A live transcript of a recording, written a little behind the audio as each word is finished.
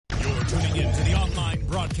tuning in to the online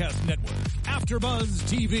broadcast network, AfterBuzz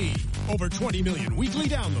TV. Over 20 million weekly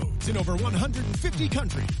downloads in over 150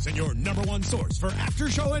 countries, and your number one source for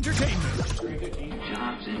after-show entertainment.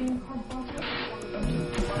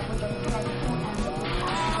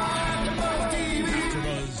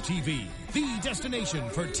 AfterBuzz TV, the destination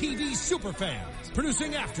for TV superfans.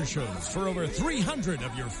 Producing after-shows for over 300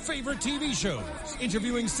 of your favorite TV shows.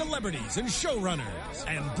 Interviewing celebrities and showrunners.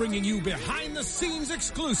 And bringing you behind-the-scenes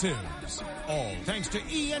exclusives. All thanks to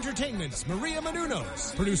E! Entertainment's Maria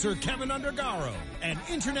Menounos, producer Kevin Undergaro, and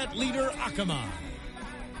internet leader Akamai.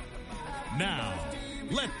 Now,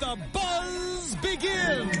 let the buzz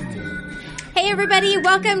begin! Hey everybody,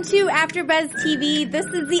 welcome to AfterBuzz TV. This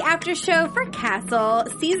is the after show for Castle.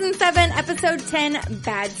 Season 7, Episode 10,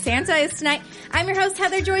 Bad Santa is tonight. I'm your host,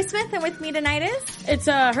 Heather Joy Smith, and with me tonight is... It's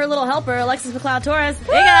her little helper, Alexis McLeod-Torres.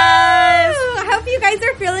 Hey guys! I hope you guys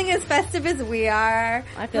are feeling as festive as we are.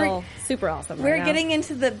 I feel super awesome right We're now. getting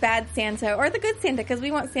into the bad Santa, or the good Santa, because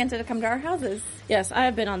we want Santa to come to our houses. Yes, I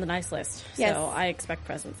have been on the nice list, Yes. so I expect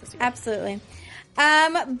presents this year. Absolutely.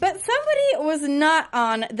 But somebody was not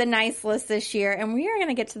on the nice list this year, and we are going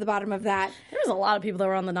to get to the bottom of that. There was a lot of people that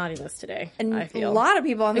were on the naughty list today, I feel. A lot of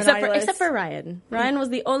people on the naughty list. Except for Ryan. Ryan was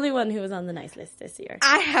the only one who was on the nice list this year.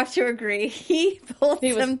 I have to agree. He pulled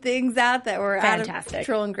some things out that were fantastic. Out of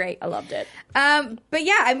control and great. I loved it. But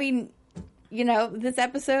yeah, I mean, you know, this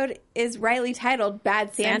episode is rightly titled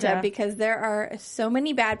Bad Santa because there are so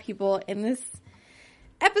many bad people in this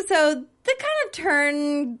episode that kind of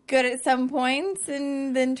turn good at some points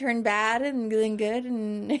and then turn bad and then good,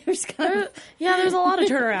 and it was kind of... Yeah, there's a lot of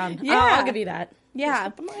turnaround. Yeah. I'll give you that.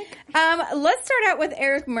 Yeah. Let's start out with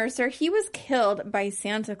Eric Mercer. He was killed by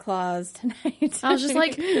Santa Claus tonight. I was just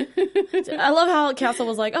like, I love how Castle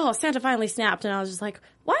was like, oh, Santa finally snapped. And I was just like,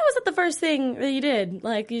 why was it the first thing that you did?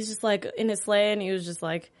 Like, he's just like in his sleigh and he was just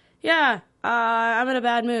like, yeah, I'm in a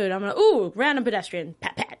bad mood. Random pedestrian,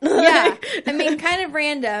 pat, pat. Yeah. I mean, kind of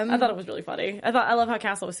random. I thought it was really funny. I love how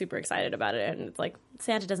Castle was super excited about it. And it's like,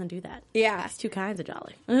 Santa doesn't do that. Yeah. He's too kind of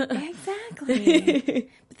jolly. Exactly.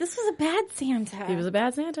 But this was a bad Santa. He was a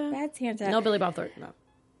bad Santa. Bad Santa. No Billy Bob Thornton, no.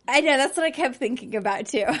 I know, that's what I kept thinking about,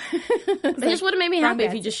 too. It just would have made me happy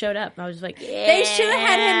if he just showed up. I was just like, yeah. They should have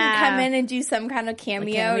had him come in and do some kind of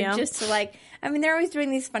cameo. Just to, like, I mean, they're always doing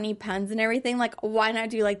these funny puns and everything. Like, why not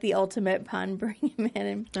do, like, the ultimate pun? Bring him in.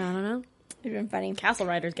 And, I don't know. It'd been funny. Castle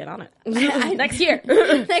writers, get on it. Next year.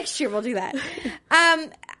 Next year, we'll do that.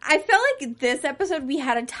 I felt like this episode, we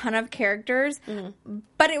had a ton of characters,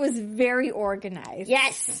 but it was very organized.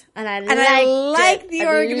 Yes. And I liked the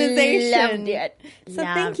organization. I loved it. So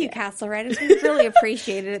thank you, Castle writers. We really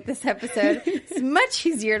appreciated it this episode. It's much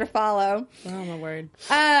easier to follow. Oh, my word.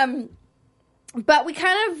 But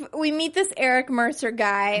we meet this Eric Mercer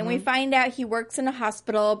guy, and we find out he works in a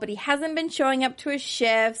hospital, but he hasn't been showing up to his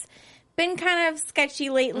shifts. Been kind of sketchy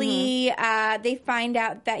lately. They find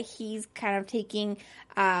out that he's kind of taking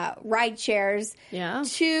ride shares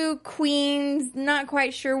to Queens. Not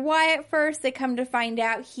quite sure why at first. They come to find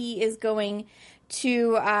out he is going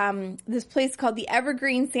to this place called the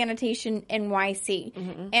Evergreen Sanitation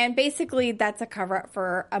NYC. And basically that's a cover-up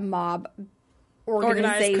for a mob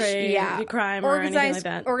organization. Crime or anything like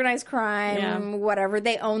that. Organized crime, whatever.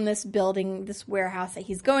 They own this building, this warehouse that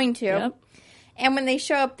he's going to. Yep. And when they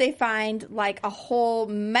show up, they find, like, a whole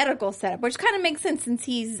medical setup, which kind of makes sense since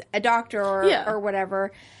he's a doctor or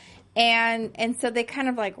whatever. And so they kind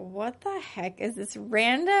of like, what the heck is this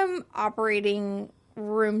random operating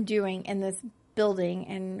room doing in this building,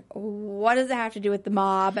 and what does it have to do with the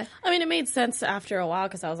mob? I mean, it made sense after a while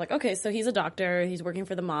because I was like, okay, so he's a doctor, he's working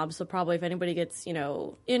for the mob, so probably if anybody gets,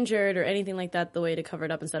 injured or anything like that, the way to cover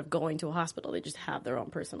it up instead of going to a hospital, they just have their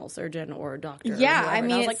own personal surgeon or doctor. Yeah, I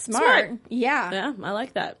mean, it's smart. Yeah. Yeah, I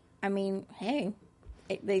like that. I mean, hey,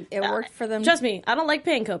 it worked for them. Trust me, I don't like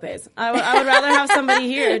paying copays. I would rather have somebody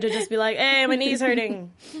here to just be like, hey, my knee's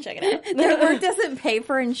hurting. Check it out. Their work doesn't pay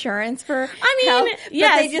for insurance for help, but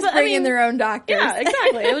they just bring in their own doctors. Yeah,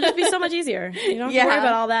 exactly. It would just be so much easier. You don't have to worry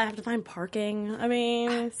about all that. Have to find parking. I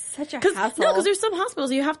mean, such a hassle. No, because there's some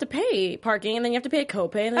hospitals you have to pay parking, and then you have to pay a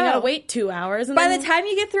copay, and then you got to wait 2 hours. And by the time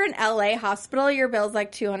you get through an LA hospital, your bill's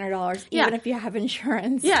like $200, even if you have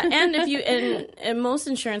insurance. Yeah, and if you and most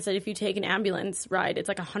insurance said if you take an ambulance ride, it's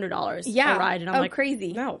like $100 a ride, and I'm like,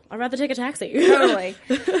 crazy. No, I'd rather take a taxi. Totally.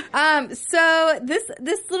 So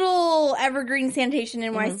this little Evergreen Sanitation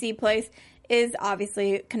NYC place is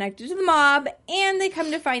obviously connected to the mob, and they come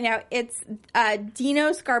to find out it's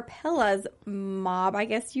Dino Scarpella's mob, I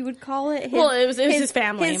guess you would call it. It was his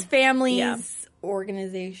family. His family's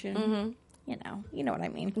organization. you know what I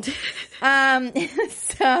mean.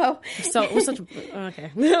 So we're such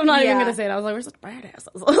okay. I'm not even gonna say it. I was like, we're such badasses.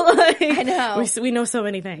 Like, I know. We know so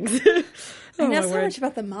many things. I know so much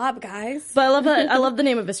about the mob, guys. But I love the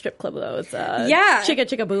name of his strip club though. It's Chicka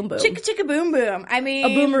Chicka Boom Boom. Chicka Chicka Boom Boom. I mean,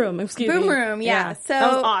 a boom room. Excuse me. Boom room. Yeah. So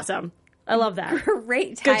that was awesome. I love that.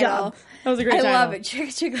 Great title. Good job. That was a great title. I love it. Chicka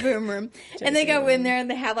Chicka Boom Room. And they go in there and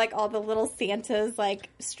they have like all the little Santas, like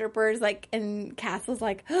strippers, like, and Castle's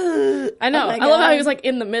like, I know. Oh I love how he was like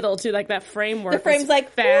in the middle too, like that framework. The frame's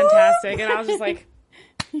like fantastic. And I was just like,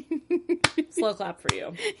 slow clap for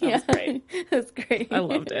you. That was great. That's great. I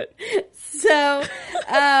loved it. So,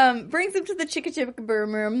 brings him to the Chicka Chicka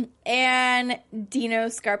Boom Room, and Dino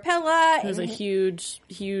Scarpella, who's a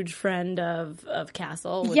huge friend of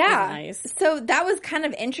Castle, which is nice. So that was kind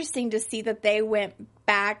of interesting to see that they went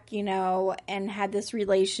back, and had this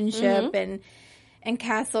relationship, and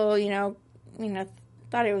Castle,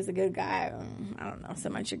 thought he was a good guy. I don't know so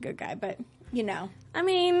much a good guy, but I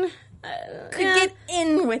mean, could get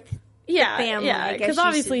in with. Family, because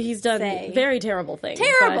obviously he's done very terrible things.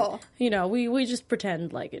 Terrible. But, we just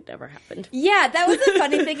pretend like it never happened. Yeah, that was the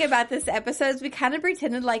funny thing about this episode is we kind of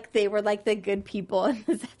pretended like they were like the good people in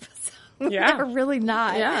this episode. Yeah. They're really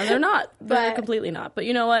not. Yeah, they're not. They're completely not. But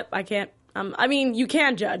you know what? I can't. I mean, you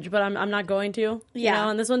can judge, but I'm not going to.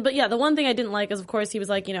 On this one. But yeah, the one thing I didn't like is, of course, he was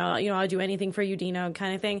like, I'll do anything for you, Dino,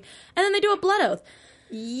 kind of thing. And then they do a blood oath.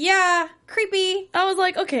 Yeah, creepy. I was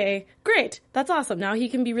like, okay, great. That's awesome. Now he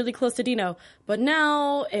can be really close to Dino. But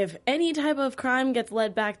now, if any type of crime gets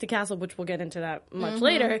led back to Castle, which we'll get into that much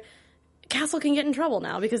later, Castle can get in trouble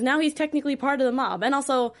now because now he's technically part of the mob. And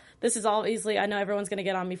also, this is obviously, I know everyone's going to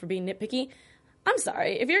get on me for being nitpicky. I'm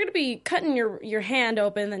sorry. If you're going to be cutting your hand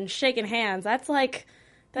open and shaking hands, that's like...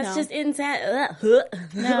 That's just insane.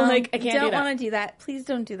 No, like, I can't do that. Don't want to do that. Please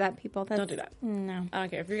don't do that, people. Don't do that. No. I don't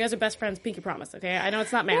care. If you guys are best friends, pinky promise, okay? I know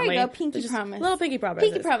it's not manly. There you go, pinky promise. Little pinky promise.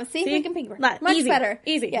 Pinky promise. See? We can pinky promise. Much easy. better.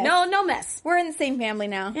 Easy. Yes. No mess. We're in the same family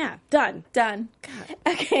now. Yeah. Done. God.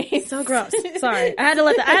 Okay. So gross. Sorry. I had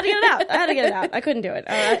to get it out. I couldn't do it.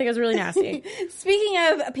 I think it was really nasty. Speaking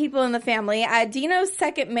of people in the family, Dino's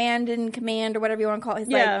second man in command, or whatever you want to call it, his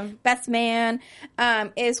like best man,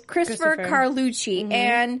 is Christopher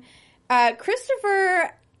Carlucci. And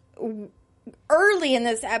Christopher, early in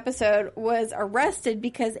this episode, was arrested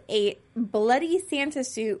because a bloody Santa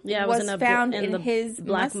suit was found in his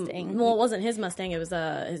Mustang. Well, it wasn't his Mustang. It was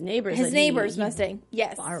his neighbor's. His neighbor's Mustang.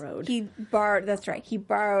 Yes. Borrowed. He borrowed. That's right. He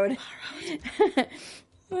borrowed.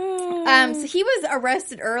 So he was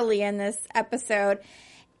arrested early in this episode,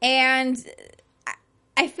 and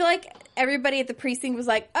I feel like everybody at the precinct was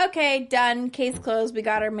like, okay, done, case closed, we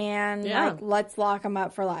got our man, like, let's lock him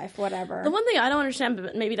up for life, whatever. The one thing I don't understand,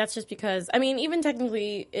 but maybe that's just because, I mean, even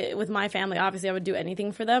technically with my family, obviously I would do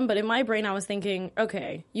anything for them, but in my brain I was thinking,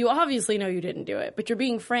 okay, you obviously know you didn't do it, but you're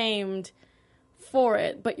being framed for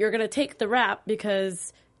it, but you're going to take the rap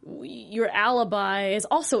because your alibi is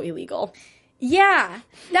also illegal. Yeah,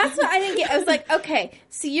 that's what I didn't get. I was like, okay,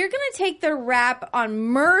 so you're going to take the rap on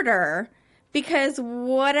murder because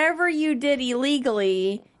whatever you did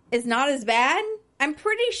illegally is not as bad? I'm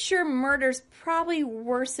pretty sure murder's probably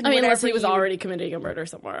worse than whatever unless he was already committing a murder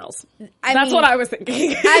somewhere else. That's mean, what I was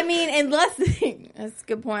thinking. I mean, unless... That's a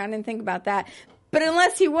good point. I didn't think about that. But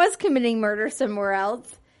unless he was committing murder somewhere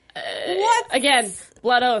else... what? Again,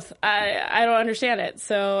 blood oath. I don't understand it.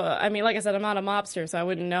 So, I mean, like I said, I'm not a mobster, so I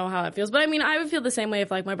wouldn't know how it feels. But, I mean, I would feel the same way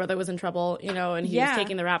if, like, my brother was in trouble, and he was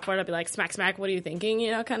taking the rap for it. I'd be like, smack, smack, what are you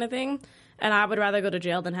thinking, kind of thing. And I would rather go to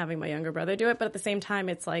jail than having my younger brother do it. But at the same time,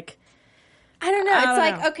 it's like... I don't know. It's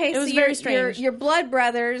like, okay, so very strange. You're blood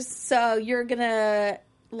brothers, so you're going to,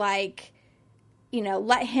 like...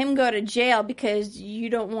 let him go to jail because you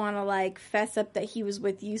don't want to, like, fess up that he was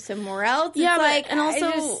with you somewhere else. Yeah, it's and also,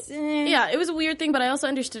 it was a weird thing, but I also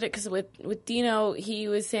understood it because with Dino, he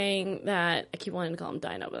was saying that, I keep wanting to call him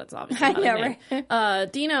Dino, but that's obviously not his name.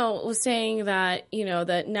 Right? Dino was saying that,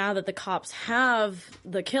 that now that the cops have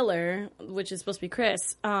the killer, which is supposed to be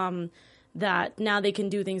Chris, that now they can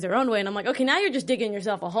do things their own way. And I'm like, okay, now you're just digging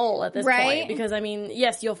yourself a hole at this point. Because, I mean,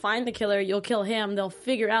 yes, you'll find the killer, you'll kill him, they'll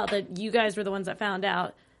figure out that you guys were the ones that found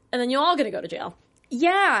out, and then you're all going to go to jail.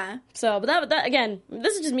 Yeah. So, but that again,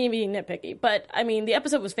 this is just me being nitpicky. But, I mean, the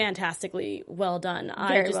episode was fantastically well done.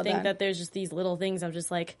 I just think that there's just these little things I'm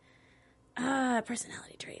just like,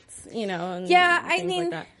 personality traits, and I mean,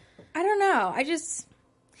 like that. I don't know.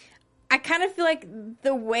 I kind of feel like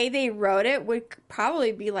the way they wrote it would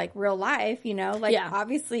probably be like real life,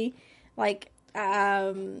 obviously, like,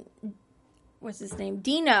 what's his name,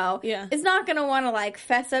 Dino, is not going to want to, like,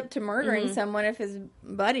 fess up to murdering someone if his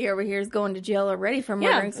buddy over here is going to jail already for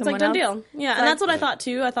murdering someone it's like done else. deal. Yeah, and that's what I thought,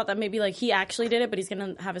 too. I thought that maybe, like, he actually did it, but he's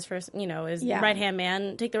going to have his first, his right-hand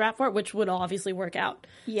man take the rap for it, which would obviously work out.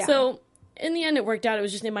 Yeah. So, in the end, it worked out. It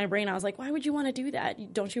was just in my brain. I was like, why would you want to do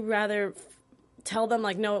that? Don't you rather tell them,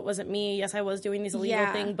 like, no, it wasn't me. Yes, I was doing these illegal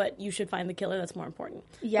thing, but you should find the killer. That's more important.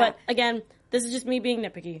 Yeah. But, again, this is just me being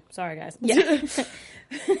nitpicky. Sorry, guys. Yeah.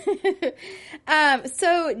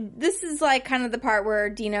 So this is like kind of the part where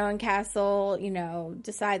Dino and Castle,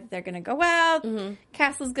 decide that they're going to go out.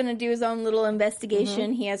 Castle's going to do his own little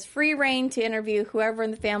investigation. He has free rein to interview whoever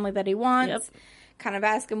in the family that he wants. Kind of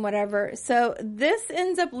ask him whatever. So this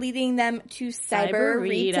ends up leading them to Cyber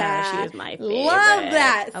Rita. She was my favorite. Love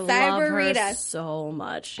that. I Cyber Rita so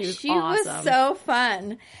much. She was awesome. awesome. Was so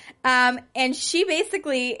fun. And she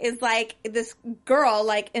basically is like this girl,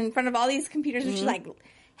 like in front of all these computers, and she's like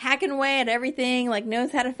hacking away at everything, like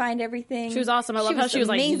knows how to find everything. She was awesome. I love how she was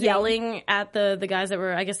like yelling at the guys that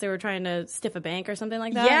were, I guess they were trying to stiff a bank or something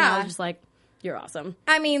like that. Yeah. And I was just like, you're awesome.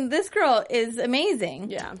 I mean, this girl is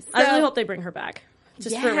amazing. Yeah. So, I really hope they bring her back.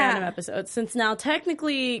 Just for random episodes. Since now,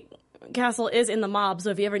 technically, Castle is in the mob, so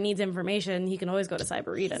if he ever needs information, he can always go to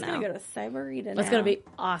Cyber Rita now. He's going to go to Cyber Rita now. That's going to be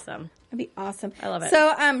awesome. That'd be awesome. I love it.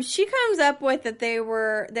 So, she comes up with that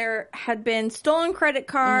there had been stolen credit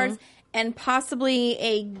cards and possibly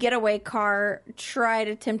a getaway car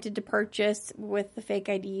attempted to purchase with the fake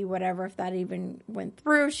ID, whatever, if that even went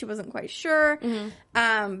through. She wasn't quite sure.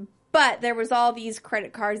 But there was all these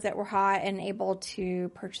credit cards that were hot and able to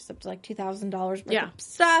purchase up to like $2,000 worth of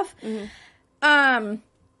stuff.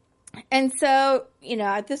 And so,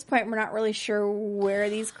 at this point, we're not really sure where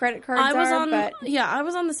these credit cards are. I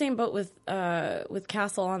was on the same boat with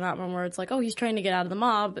Castle on that one, where it's like, oh, he's trying to get out of the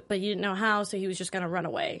mob, but you didn't know how, so he was just going to run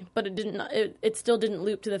away. But it still didn't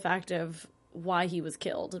loop to the fact of why he was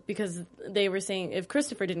killed, because they were saying if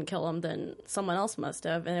Christopher didn't kill him, then someone else must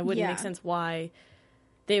have, and it wouldn't make sense why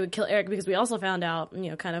they would kill Eric, because we also found out,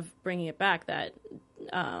 kind of bringing it back, that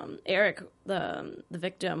Eric, the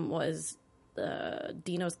victim, was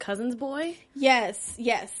Dino's cousin's boy. Yes.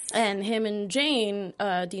 And him and Jane,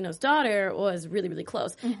 Dino's daughter, was really, really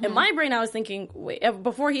close. In my brain, I was thinking, wait,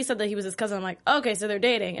 before he said that he was his cousin, I'm like, okay, so they're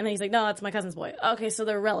dating. And then he's like, no, that's my cousin's boy. Okay, so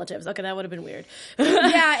they're relatives. Okay, that would have been weird.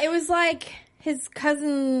 Yeah, it was like his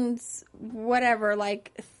cousin's whatever,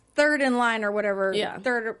 like third in line or whatever. Yeah.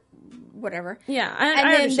 Third whatever. Yeah.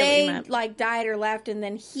 And then they like died or left, and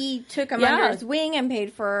then he took him under his wing and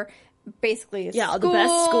paid for basically his school, the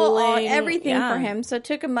best schooling, everything for him. So it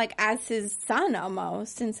took him like as his son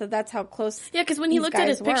almost, and so that's how close. Yeah, because when he looked at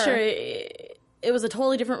his picture, it was a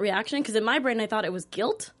totally different reaction. Because in my brain, I thought it was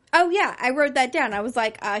guilt. Oh yeah, I wrote that down. I was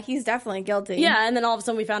like, he's definitely guilty. Yeah, and then all of a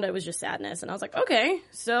sudden we found out it was just sadness, and I was like, okay,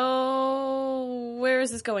 so where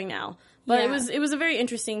is this going now? But it was a very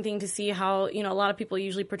interesting thing to see how, a lot of people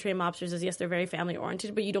usually portray mobsters as, yes, they're very family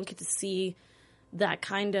oriented, but you don't get to see that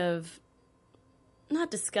kind of, not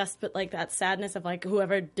disgust, but like that sadness of like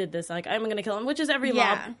whoever did this, like I'm going to kill him, which is every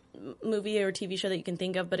mob movie or TV show that you can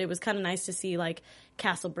think of. But it was kind of nice to see like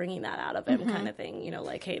Castle bringing that out of him, kind of thing.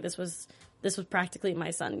 Like, hey, this was practically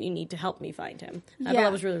my son. You need to help me find him. I thought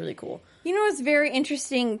that was really, really cool. What's very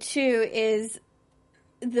interesting too is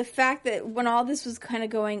the fact that when all this was kind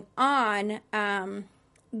of going on,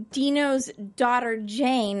 Dino's daughter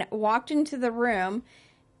Jane walked into the room,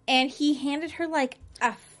 and he handed her like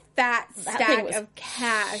a fat stack of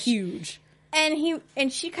cash, huge. And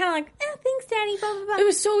she kind of like, oh, thanks, Daddy. Blah blah blah. It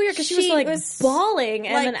was so weird because she was like bawling,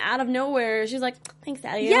 and then out of nowhere, she's like, thanks,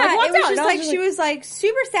 Daddy. Yeah, like, it was just like she was like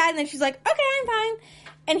super sad, and then she's like, okay, I'm fine.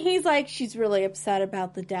 And he's like, she's really upset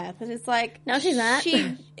about the death. And it's like... No, she's not.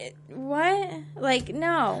 What? Like,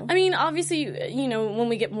 no. I mean, obviously, when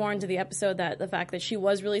we get more into the episode, that the fact that she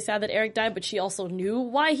was really sad that Eric died, but she also knew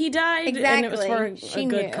why he died. Exactly. And it was for a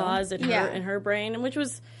good cause in her brain, and which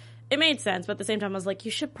was... It made sense, but at the same time, I was like,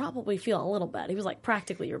 you should probably feel a little bad. He was like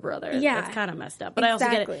practically your brother. Yeah. It's kind of messed up. But I also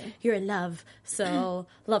get it. You're in love, so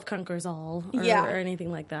love conquers all, or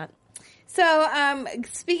anything like that. So,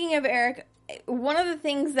 speaking of Eric... One of the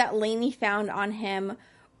things that Lainey found on him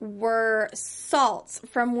were salts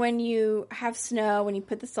from when you have snow, when you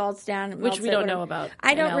put the salts down. Which we don't know about.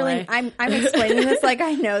 I don't really. I'm explaining this like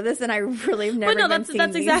I know this, and I really have never. But no, that's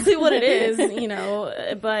exactly what it is,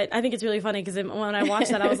 But I think it's really funny because when I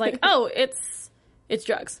watched that, I was like, oh, it's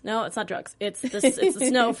drugs. No, it's not drugs. It's the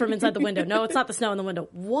snow from inside the window. No, it's not the snow in the window.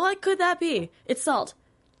 What could that be? It's salt.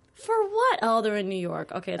 For what? Oh, they're in New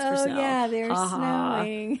York. Okay, it's for snow. Oh, yeah, they're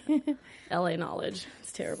snowing. LA knowledge.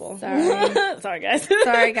 It's terrible. Sorry. Sorry, guys.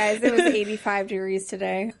 Sorry, guys. It was 85 degrees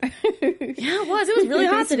today. Yeah, it was. It was really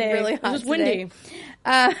hot today. Really hot. It was windy.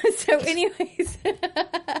 So anyways,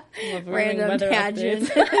 random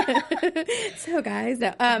tangent. So guys,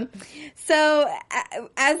 no. So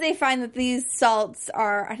as they find that these salts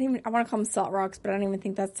are, I want to call them salt rocks, but I don't even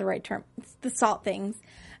think that's the right term. It's the salt things.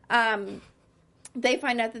 They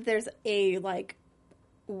find out that there's a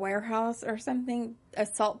warehouse or something, a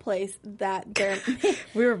salt place that they're.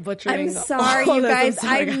 We were butchering. I'm sorry, you guys.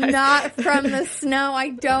 I'm not from the snow. I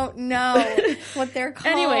don't know what they're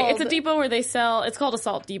called. Anyway, it's a depot where they sell. It's called a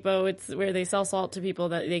salt depot. It's where they sell salt to people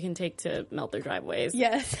that they can take to melt their driveways.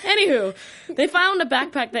 Yes. Anywho, they found a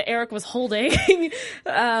backpack that Eric was holding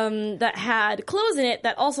that had clothes in it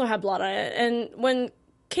that also had blood on it. And when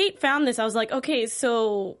Kate found this, I was like, okay,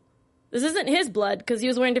 so this isn't his blood because he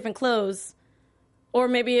was wearing different clothes. Or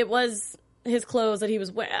maybe it was his clothes that he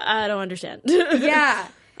was wearing. I don't understand. Yeah.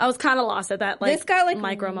 I was kind of lost at that, this got,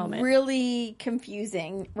 micro moment. Really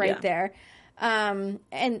confusing there. And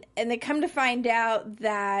they come to find out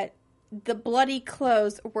that the bloody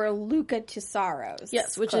clothes were Luca Tesaro's.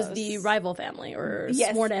 Yes, which is the rival family or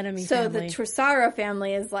sworn enemy so family. So the Tesaro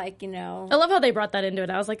family is I love how they brought that into it.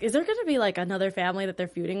 I was like, is there going to be another family that they're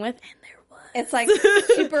feuding with? And there was. It's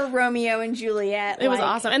super Romeo and Juliet. It was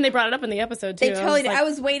awesome. And they brought it up in the episode, too. They totally did. I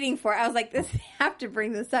was waiting for it. I was like, I have to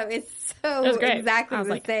bring this up. It's so exactly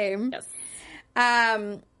the same.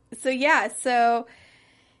 Yes. So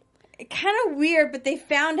kind of weird, but they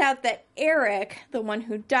found out that Eric, the one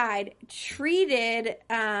who died, treated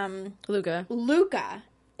Luca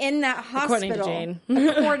in that hospital.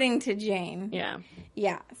 According to Jane. Yeah.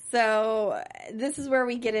 Yeah. So this is where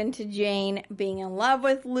we get into Jane being in love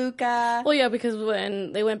with Luca. Well, yeah, because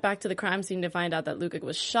when they went back to the crime scene to find out that Luca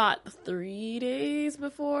was shot 3 days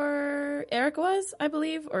before Eric was, I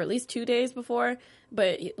believe, or at least 2 days before,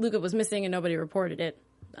 but Luca was missing and nobody reported it,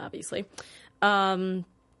 obviously.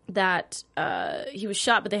 That he was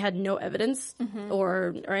shot, but they had no evidence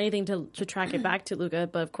or anything to track it back to Luca.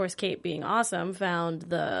 But of course, Kate, being awesome, found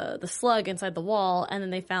the slug inside the wall, and then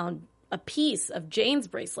they found a piece of Jane's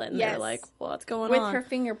bracelet, and they're like, "What's going on?" With her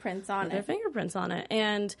fingerprints on it.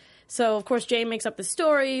 And so, of course, Jane makes up the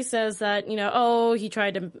story, says that he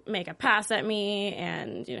tried to make a pass at me,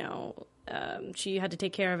 and she had to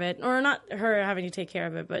take care of it, or not her having to take care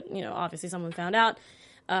of it, but obviously someone found out.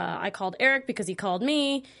 I called Eric because he called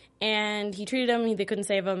me, and he treated him. They couldn't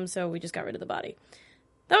save him, so we just got rid of the body.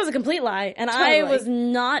 That was a complete lie, and I was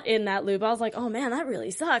not in that loop. I was like, oh, man, that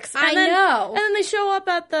really sucks. And I know. And then they show up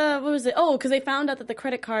at because they found out that the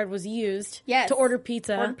credit card was used to order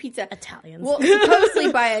pizza. Italians. Well,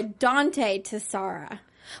 supposedly by a Dante Tesara.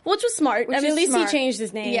 Which was smart. At least he changed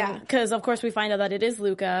his name. Yeah. Because, of course, we find out that it is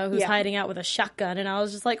Luca who's hiding out with a shotgun. And I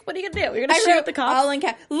was just like, what are you going to do? You're going to shoot the cops? All in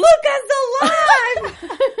caps. Luca's alive!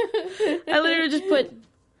 I literally just put,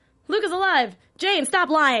 Luca's alive. Jane, stop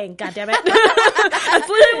lying. God damn it. That's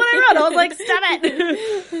literally what I wrote. I was like, stop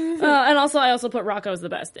it. And I also put Rocco's the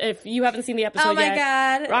best. If you haven't seen the episode yet.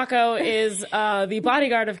 God. Rocco is the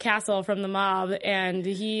bodyguard of Castle from the mob, and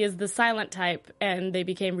he is the silent type, and they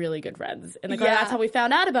became really good friends. And that's how we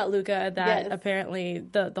found out about Luca, that apparently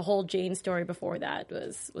the whole Jane story before that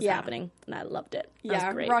was happening, and I loved it. That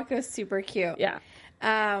was great. Rocco's super cute. Yeah.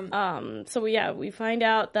 We find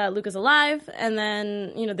out that Luca's alive, and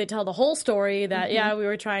then, they tell the whole story that, we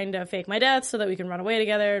were trying to fake my death so that we can run away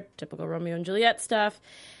together, typical Romeo and Juliet stuff.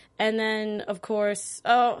 And then, of course,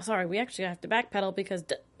 we actually have to backpedal because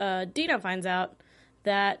Dina finds out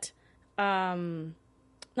that,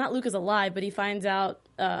 not Luca's alive, but he finds out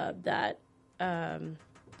that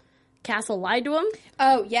Castle lied to him.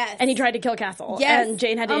 Oh, yes. And he tried to kill Castle. Yes. And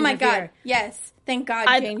Jane had to interfere. Oh, my God. Yes. Thank God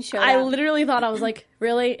Jane showed up. I literally thought, I was like,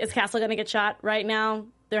 really? Is Castle going to get shot right now?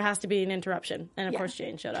 There has to be an interruption. And, of course,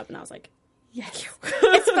 Jane showed up, and I was like, yes.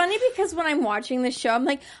 It's funny because when I'm watching the show, I'm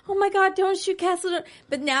like, oh, my God, don't shoot Castle.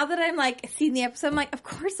 But now that I'm, seeing the episode, I'm like, of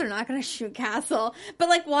course they're not going to shoot Castle. But,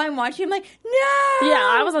 while I'm watching, I'm like, no! Yeah,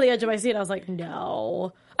 I was on the edge of my seat. I was like,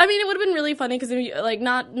 no. I mean, it would have been really funny because,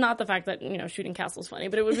 not the fact that, shooting Castle's funny,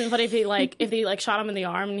 but it would have been funny if they shot him in the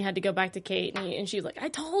arm and he had to go back to Kate and she was like, I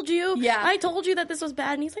told you. Yeah. I told you that this was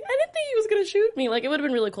bad. And he's like, I didn't think he was going to shoot me. It would have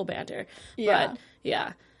been really cool banter. Yeah. But,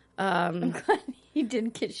 yeah. I'm glad he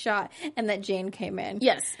didn't get shot and that Jane came in.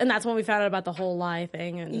 Yes. And that's when we found out about the whole lie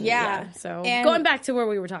thing. And so going back to where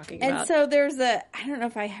we were talking about. And so there's I don't know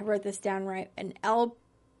if I wrote this down right, an El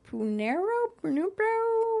Punero?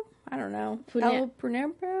 I don't know.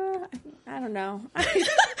 Punambra? I don't know.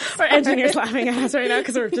 Our engineer's laughing at us right now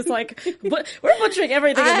because we're just like, we're butchering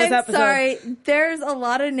everything in this episode. Sorry. There's a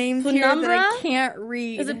lot of names here that I can't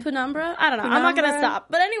read. Is it Penumbra? I don't know. Penumbra? I'm not going to stop.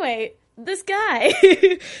 But anyway, this guy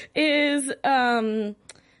is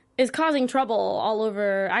causing trouble all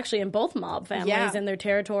over, actually in both mob families and their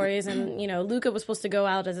territories. And, Luca was supposed to go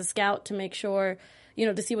out as a scout to make sure,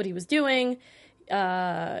 to see what he was doing.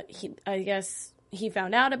 I guess he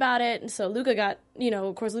found out about it. And so Luca got,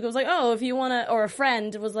 of course, Luca was like, oh, if you want to, or a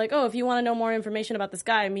friend was like, oh, if you want to know more information about this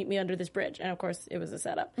guy, meet me under this bridge. And of course, it was a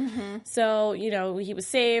setup. Mm-hmm. So, he was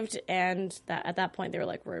saved. And at that point, they were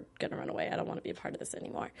like, we're going to run away. I don't want to be a part of this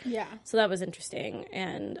anymore. Yeah. So that was interesting.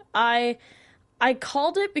 And I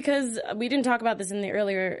called it because we didn't talk about this in the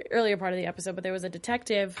earlier part of the episode, but there was a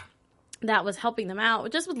detective that was helping them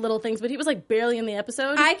out just with little things, but he was like barely in the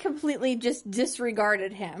episode. I completely just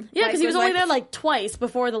disregarded him. Yeah, because he was only there like twice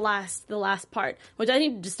before the last part, which I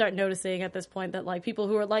need to just start noticing at this point that like people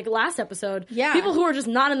who were like last episode, people who are just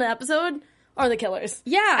not in the episode are the killers.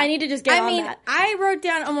 Yeah. I need to just get on that. I wrote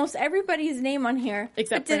down almost everybody's name on here.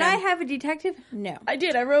 Except but did I have a detective? No. I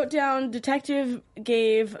did. I wrote down detective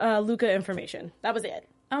gave Luca information. That was it.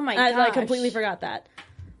 Oh my gosh. I completely forgot that.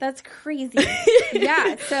 That's crazy.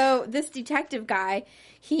 Yeah, so this detective guy,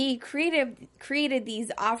 he created these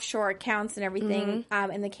offshore accounts and everything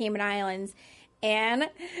in the Cayman Islands, and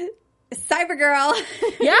Cybergirl,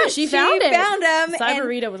 she found him.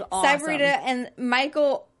 Cyberita was awesome. Cyberita and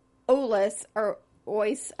Michael Olis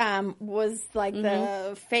was like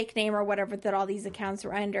the fake name or whatever that all these accounts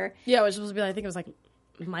were under. Yeah, it was supposed to be. I think it was like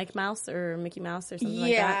Mike Mouse or Mickey Mouse or something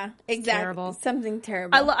like that. Yeah, exactly. Terrible. Something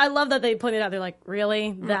terrible. I love that they pointed out, they're like,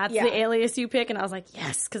 really? That's the alias you pick? And I was like,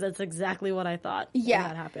 yes, because that's exactly what I thought when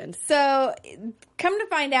that happened. So, come to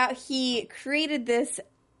find out, he created this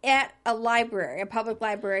at a library, a public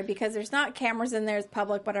library, because there's not cameras in there, it's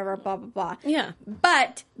public, whatever, blah, blah, blah. Yeah.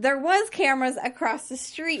 But there was cameras across the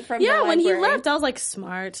street from the library. Yeah, when he left, I was like,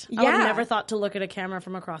 smart. I would have never thought to look at a camera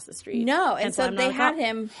from across the street. No, and so they had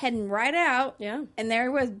him heading right out. Yeah. And there he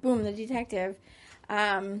was, boom, the detective.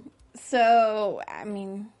 So, I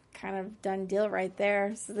mean, kind of done deal right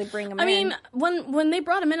there. So they bring him in. I mean, when they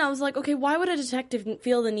brought him in, I was like, okay, why would a detective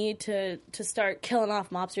feel the need to start killing off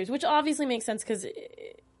mobsters? Which obviously makes sense because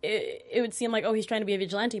it would seem like, oh, he's trying to be a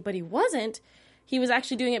vigilante, but he wasn't. He was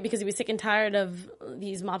actually doing it because he was sick and tired of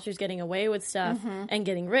these mobsters getting away with stuff and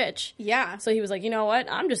getting rich. Yeah. So he was like, you know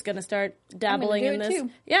what? I'm just going to start dabbling in this. Too.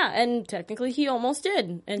 Yeah, and technically he almost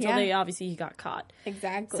did until he got caught.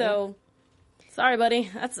 Exactly. So, sorry, buddy.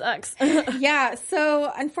 That sucks. Yeah,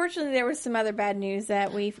 so unfortunately there was some other bad news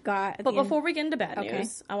that we've got. But before we get into bad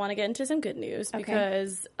news, I want to get into some good news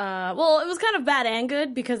because, it was kind of bad and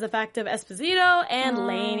good because the fact of Esposito and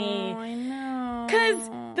Lainey. I know. Because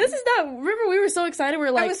this is not, remember we were so excited, we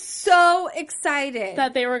were like. I was so excited.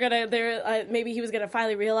 That they were going to, maybe he was going to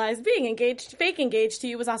finally realize being engaged, fake engaged to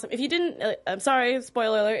you was awesome. If you didn't, I'm sorry,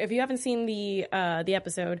 spoiler alert, if you haven't seen the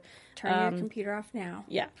episode. Turn your computer off now.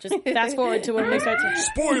 Yeah, just fast forward to when we start to...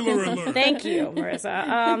 Spoiler alert! Thank you,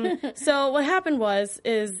 Marissa. So what happened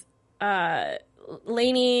is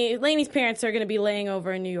Lainey's parents are going to be laying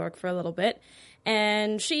over in New York for a little bit,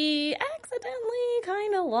 and she accidentally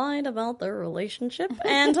kind of lied about their relationship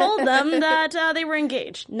and told them that they were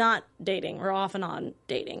engaged, not dating, or off and on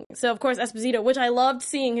dating. So, of course, Esposito, which I loved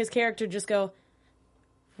seeing his character just go,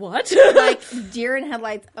 what? Like deer in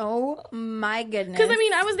headlights. Oh my goodness. Because, I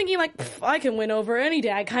mean, I was thinking, like, I can win over any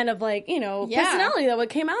dad kind of, like, personality that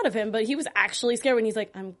came out of him. But he was actually scared when he's like,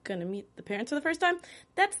 I'm going to meet the parents for the first time.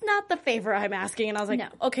 That's not the favor I'm asking. And I was like,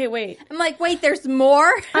 okay, wait. I'm like, wait, there's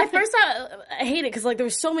more? At first, I hate it because, like, there were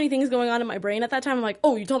so many things going on in my brain at that time. I'm like,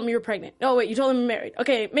 oh, you told him you were pregnant. Oh, wait, you told him you're married.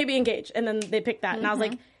 Okay, maybe engaged. And then they picked that. And I was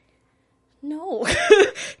like, no,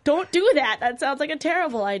 don't do that. That sounds like a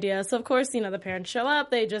terrible idea. So, of course, the parents show up.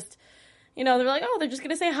 They just, they're like, oh, they're just going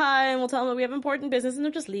to say hi, and we'll tell them that we have important business, and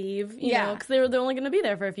they'll just leave, you know, because they're only going to be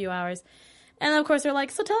there for a few hours. And then, of course, they're like,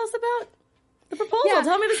 so tell us about the proposal. Yeah.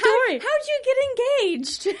 Tell me the story. How'd you get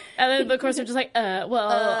engaged? And then, of course, they're just like,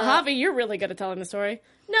 Javi, you're really good at telling the story.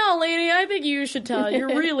 No, lady, I think you should tell. You're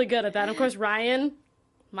really good at that. And, of course, Ryan,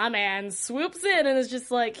 my man, swoops in and is just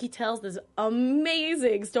like, he tells this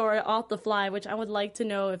amazing story off the fly, which I would like to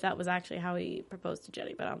know if that was actually how he proposed to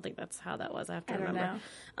Jenny, but I don't think that's how that was. I have to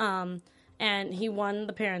remember. And he won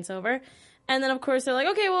the parents over. And then, of course, they're like,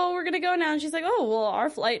 okay, well, we're going to go now. And she's like, oh, well, our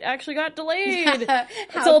flight actually got delayed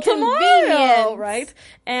until tomorrow, right?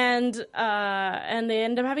 And they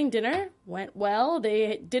end up having dinner. Went well.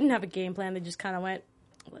 They didn't have a game plan. They just kind of went,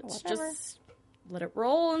 let's just let it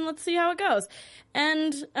roll and let's see how it goes.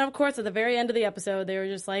 And of course, at the very end of the episode, they were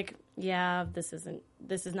just like, yeah, this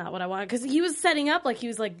is not what I want. Because he was setting up like he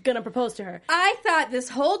was like going to propose to her. I thought this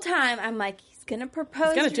whole time, I'm like, he's going to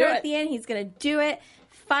propose to her at the end. He's going to do it.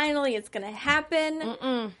 Finally, it's going to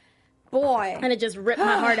happen. Boy. And it just ripped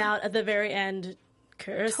my heart out at the very end.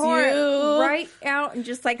 Curse Tore you. it right out and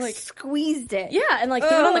just like squeezed it. Yeah, and like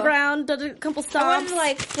threw it on the ground, did a couple stomps. I wanted to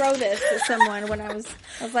like throw this at someone when I was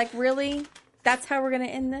like, really? That's how we're going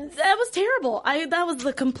to end this? That was terrible. That was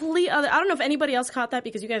the complete other. I don't know if anybody else caught that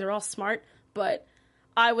because you guys are all smart, but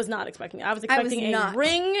I was not expecting it. I was expecting a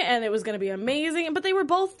ring, and it was going to be amazing. But they were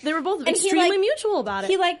both extremely mutual about it.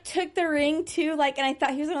 He like took the ring too, like, and I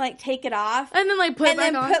thought he was going to like take it off, and then like put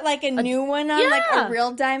like a new one on, like a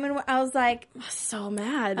real diamond one. I was like, so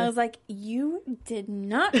mad. I was like, you did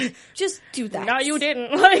not just do that. No, you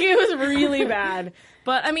didn't. Like, it was really bad.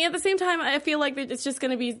 But, I mean, at the same time, I feel like it's just going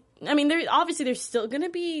to be... I mean, they're still going to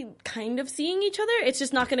be kind of seeing each other. It's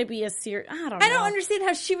just not going to be as serious... I don't know. I don't understand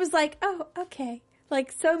how she was like, oh, okay.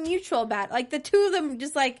 Like, so mutual about it. Like, the two of them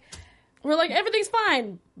just like... We're like, everything's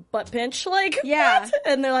fine. Butt pinch. Like, yeah. What?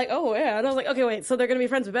 And they're like, oh, yeah. And I was like, okay, wait. So they're going to be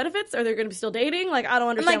friends with benefits? Or they're going to be still dating? Like, I don't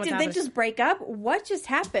understand what's happening. Did they just break up? What just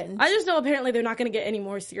happened? I just know apparently they're not going to get any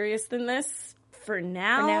more serious than this for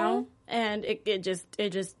now. And it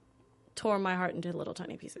just tore my heart into little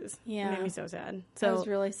tiny pieces. Yeah. It made me so sad. So that was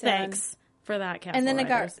really sad. Thanks for that, Castle And then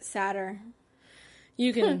writers. It got sadder.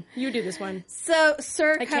 You do this one. So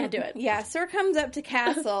Sir can't do it. Yeah, Sir comes up to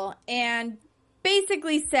Castle and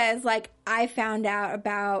basically says, like, I found out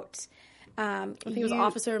about I think it was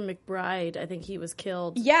Officer McBride. I think he was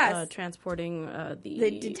killed. Yes. Transporting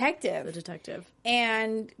the detective. The detective.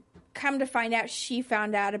 And come to find out, she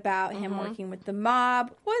found out about him working with the mob.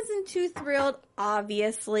 Wasn't too thrilled,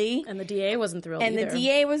 obviously. And the DA wasn't thrilled either. And the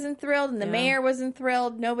DA wasn't thrilled, and the mayor wasn't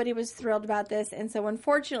thrilled. Nobody was thrilled about this. And so,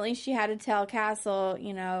 unfortunately, she had to tell Castle,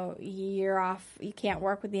 you know, you're off. You can't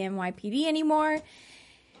work with the NYPD anymore.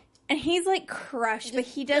 And he's, like, crushed, but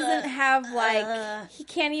he doesn't have, like, he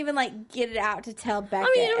can't even, like, get it out to tell Beckett.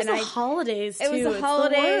 I mean, it was the holidays, too. It was the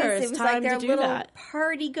holidays. It was, like, their little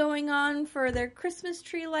party going on for their Christmas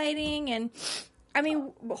tree lighting, and, I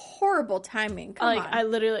mean, horrible timing. Come on. I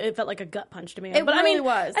literally, it felt like a gut punch to me. It really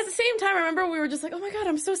was. At the same time, I remember we were just like, oh, my God,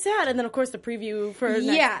 I'm so sad. And then, of course, the preview for next.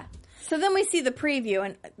 Yeah. So then we see the preview,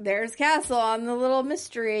 and there's Castle on the little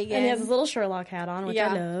mystery again. And he has his little Sherlock hat on, which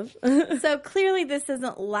I love. So clearly this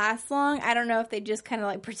doesn't last long. I don't know if they just kind of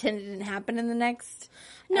like pretend it didn't happen in the next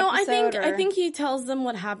episode. I think he tells them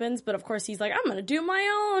what happens, but of course he's like, I'm going to do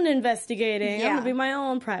my own investigating. Yeah. I'm going to be my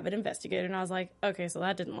own private investigator. And I was like, okay, so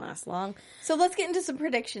that didn't last long. So let's get into some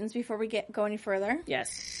predictions before we go any further.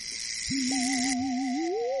 Yes.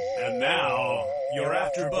 And now, your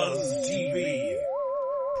AfterBuzz TV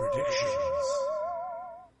predictions.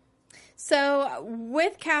 So,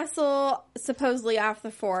 with Castle supposedly off the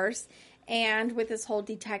force, and with this whole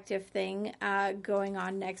detective thing going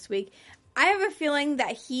on next week, I have a feeling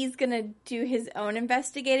that he's going to do his own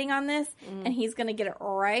investigating on this, and he's going to get it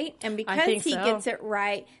right. And because he gets it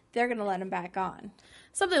right, they're going to let him back on.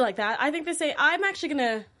 Something like that. I think they say, I'm going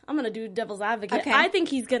to do devil's advocate. Okay. I think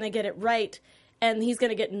he's going to get it right. And he's going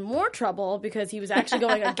to get in more trouble because he was actually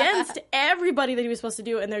going against everybody that he was supposed to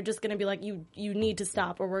do, and they're just going to be like, you need to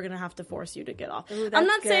stop, or we're going to have to force you to get off. Ooh, I'm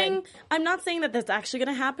not saying that that's actually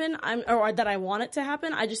going to happen, or that I want it to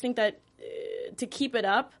happen. I just think that to keep it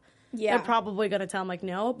up, they're probably going to tell him, like,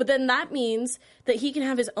 no. But then that means that he can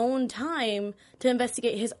have his own time to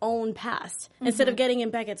investigate his own past instead of getting in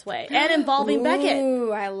Beckett's way and involving Beckett.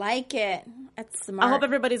 Ooh, I like it. That's smart. I hope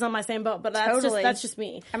everybody's on my same boat, but that's just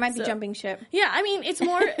me. I might be jumping ship. Yeah, I mean, it's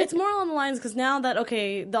more along the lines because now that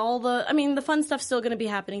the fun stuff's still going to be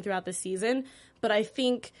happening throughout the season, but I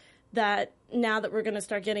think that now that we're going to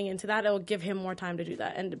start getting into that, it'll give him more time to do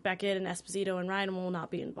that, and Beckett and Esposito and Ryan will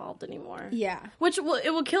not be involved anymore. Yeah,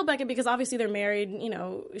 it will kill Beckett because obviously they're married. You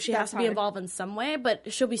know, she has to be involved in some way,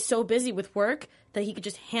 but she'll be so busy with work that he could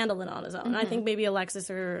just handle it on his own. And I think maybe Alexis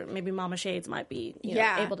or maybe Mama Shades might be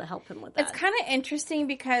able to help him with that. It's kind of interesting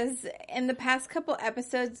because in the past couple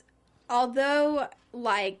episodes, although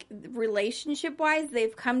like relationship wise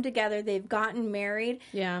they've come together, they've gotten married.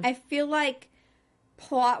 Yeah, I feel like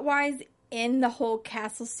plot wise in the whole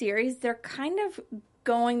Castle series, they're kind of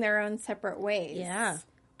going their own separate ways. Yeah,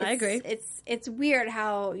 I agree. It's weird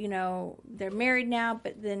how, they're married now,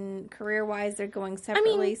 but then career-wise they're going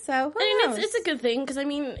separately. It's a good thing because,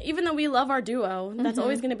 even though we love our duo, that's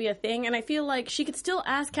always going to be a thing. And I feel like she could still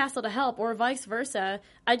ask Castle to help or vice versa.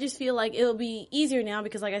 I just feel like it'll be easier now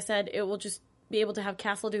because, like I said, it will just be able to have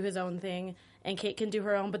Castle do his own thing and Kate can do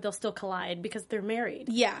her own, but they'll still collide because they're married.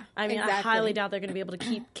 Yeah, I mean, exactly. I highly doubt they're going to be able to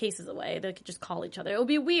keep cases away. They could just call each other. It would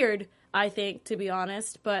be weird, I think, to be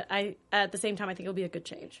honest, but at the same time, I think it'll be a good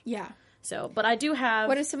change. Yeah. So, but I do have...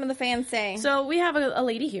 What do some of the fans say? So we have a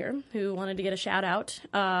lady here who wanted to get a shout out.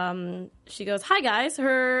 She goes, "Hi guys."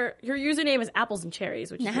 Her username is Apples and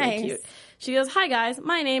Cherries, which is really cute. She goes, "Hi guys,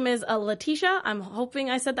 my name is Letitia. I'm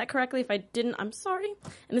hoping I said that correctly. If I didn't, I'm sorry."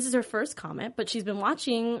 And this is her first comment, but she's been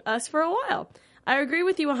watching us for a while. "I agree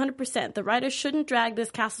with you 100%. The writers shouldn't drag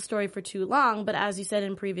this Castle story for too long, but as you said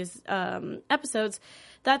in previous episodes,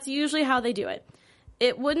 that's usually how they do it.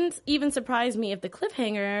 It wouldn't even surprise me if the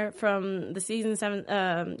cliffhanger from the season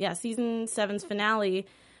 7's finale,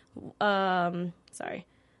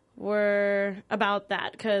 were about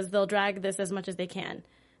that, because they'll drag this as much as they can."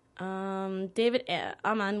 David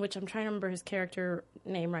Aman, which I'm trying to remember his character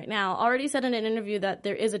name right now, already said in an interview that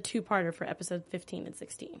there is a 2-parter for episode 15 and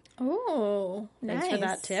 16. Oh, nice. Thanks for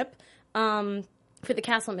that tip. For the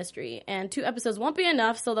Castle mystery. And 2 episodes won't be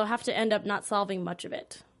enough, so they'll have to end up not solving much of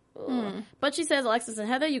it. But she says, "Alexis and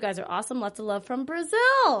Heather, you guys are awesome. Lots of love from Brazil."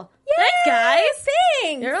 Yay! Thanks, guys.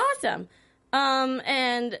 Thanks. You're awesome.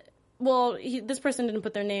 And, well, this person didn't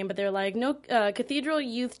put their name, but they're like, "No, Cathedral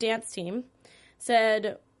Youth Dance Team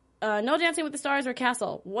said, no Dancing with the Stars or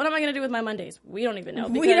Castle. What am I going to do with my Mondays?" We don't even know.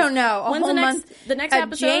 We don't know. When's the next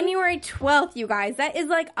episode? January 12th, you guys. That is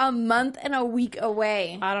like a month and a week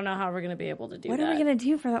away. I don't know how we're going to be able to do that. What are we going to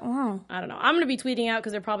do for that long? I don't know. I'm going to be tweeting out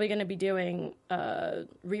because they're probably going to be doing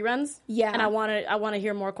reruns. Yeah. And I want to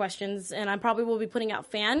hear more questions. And I probably will be putting out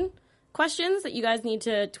fan questions that you guys need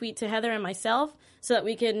to tweet to Heather and myself so that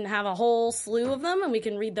we can have a whole slew of them and we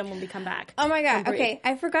can read them when we come back. Oh my God. Okay.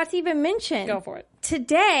 I forgot to even mention. Go for it.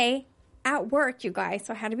 Today at work, you guys,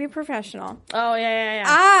 so I had to be a professional. Oh, yeah.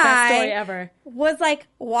 I Best story ever. Was like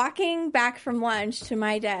walking back from lunch to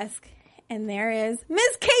my desk, and there is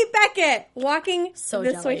Miss Kate Beckett walking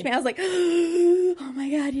this way to me. I was like, "Oh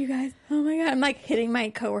my God, you guys. Oh my God." I'm like hitting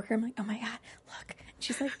my coworker. I'm like, "Oh my God, look." And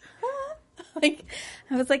she's like, "Ah." Like,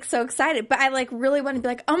 I was like so excited, but I like really wanted to be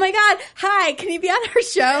like, "Oh my God, hi, can you be on our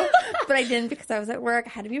show?" But I didn't because I was at work. I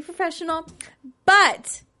had to be a professional.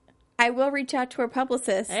 But I will reach out to her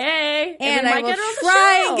publicist. Hey, and I will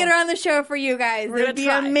try and get her on the show for you guys. It'll be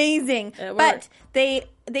amazing. But they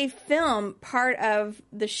film part of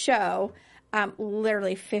the show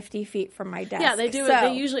literally 50 feet from my desk. Yeah, they do.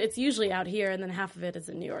 It's usually out here, and then half of it is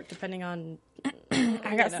in New York, depending on.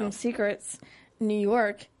 I got some secrets. New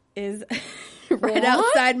York is right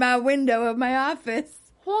outside my window of my office.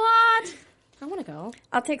 What? I want to go.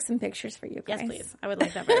 I'll take some pictures for you guys. Yes, please. I would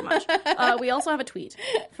like that very much. We also have a tweet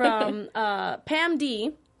from Pam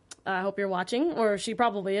D. I hope you're watching, or she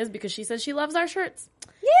probably is, because she says she loves our shirts.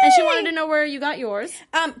 Yay! And she wanted to know where you got yours.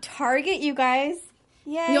 Target, you guys.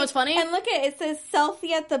 Yay. You know what's funny? And look at it. It says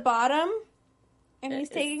selfie at the bottom. And he's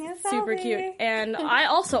taking a selfie. Super cute. And I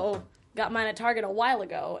also got mine at Target a while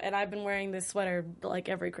ago, and I've been wearing this sweater like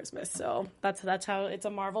every Christmas. So that's how it's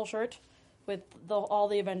a Marvel shirt with all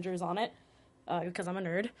the Avengers on it. Because I'm a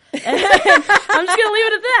nerd. I'm just going to leave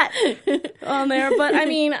it at that on there. But, I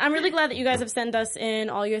mean, I'm really glad that you guys have sent us in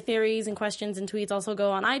all your theories and questions and tweets. Also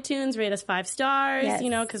go on iTunes, rate us 5 stars, yes.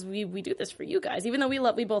 Because we do this for you guys. Even though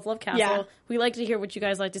we both love Castle, we like to hear what you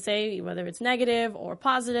guys like to say, whether it's negative or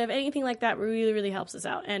positive. Anything like that really, really helps us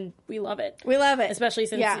out. And we love it. We love it. Especially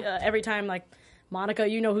since every time, like, Monica,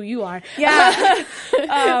 you know who you are. Yeah.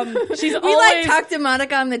 She's we like talk to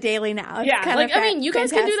Monica on the daily now. It's yeah. Like, I mean, you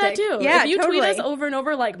guys can do that too. Yeah, if you totally. tweet us over and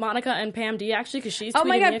over, like Monica and Pam D, actually, because she's tweeted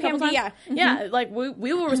my God, me a couple Pam D, times. Yeah, like we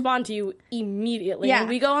will respond to you immediately. Yeah. And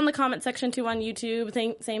we go on the comment section too on YouTube.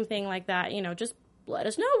 Same thing like that. Just let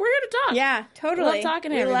us know. We're here to talk. Yeah, totally. We love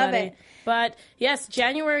talking to everybody. Love it. But yes,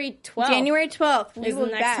 January 12th. January 12th. We will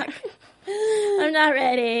be back. I'm not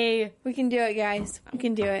ready. We can do it, guys. We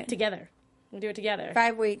can do it. Together. We'll do it together.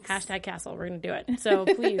 5 weeks. #Castle. We're going to do it. So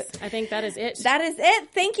please, I think that is it. That is it.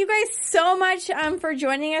 Thank you guys so much for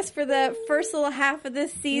joining us for the first little half of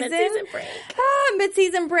this season. Mid-season break.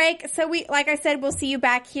 Mid-season break. So like I said, we'll see you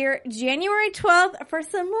back here January 12th for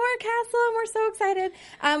some more Castle, and we're so excited.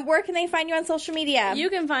 Where can they find you on social media? You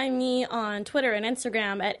can find me on Twitter and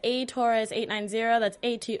Instagram at ATorres890. That's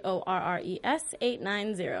ATORRES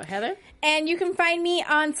 890. Heather? And you can find me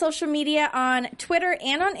on social media on Twitter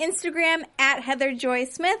and on Instagram at Heather Joy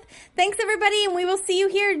Smith. Thanks, everybody, and we will see you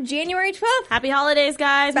here January 12th. Happy holidays,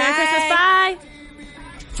 guys. Bye. Merry Christmas. Bye.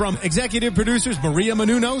 From executive producers Maria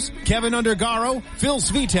Menounos, Kevin Undergaro, Phil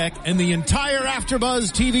Svitek, and the entire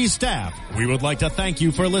AfterBuzz TV staff, we would like to thank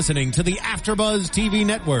you for listening to the AfterBuzz TV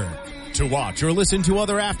network. To watch or listen to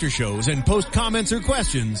other after shows and post comments or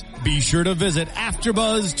questions, Be sure to visit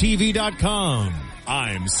AfterBuzzTV.com.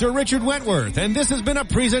 I'm Sir Richard Wentworth, and this has been a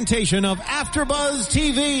presentation of AfterBuzz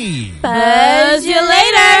TV. Buzz you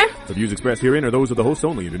later! The views expressed herein are those of the hosts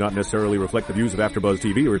only and do not necessarily reflect the views of AfterBuzz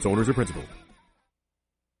TV or its owners or principals.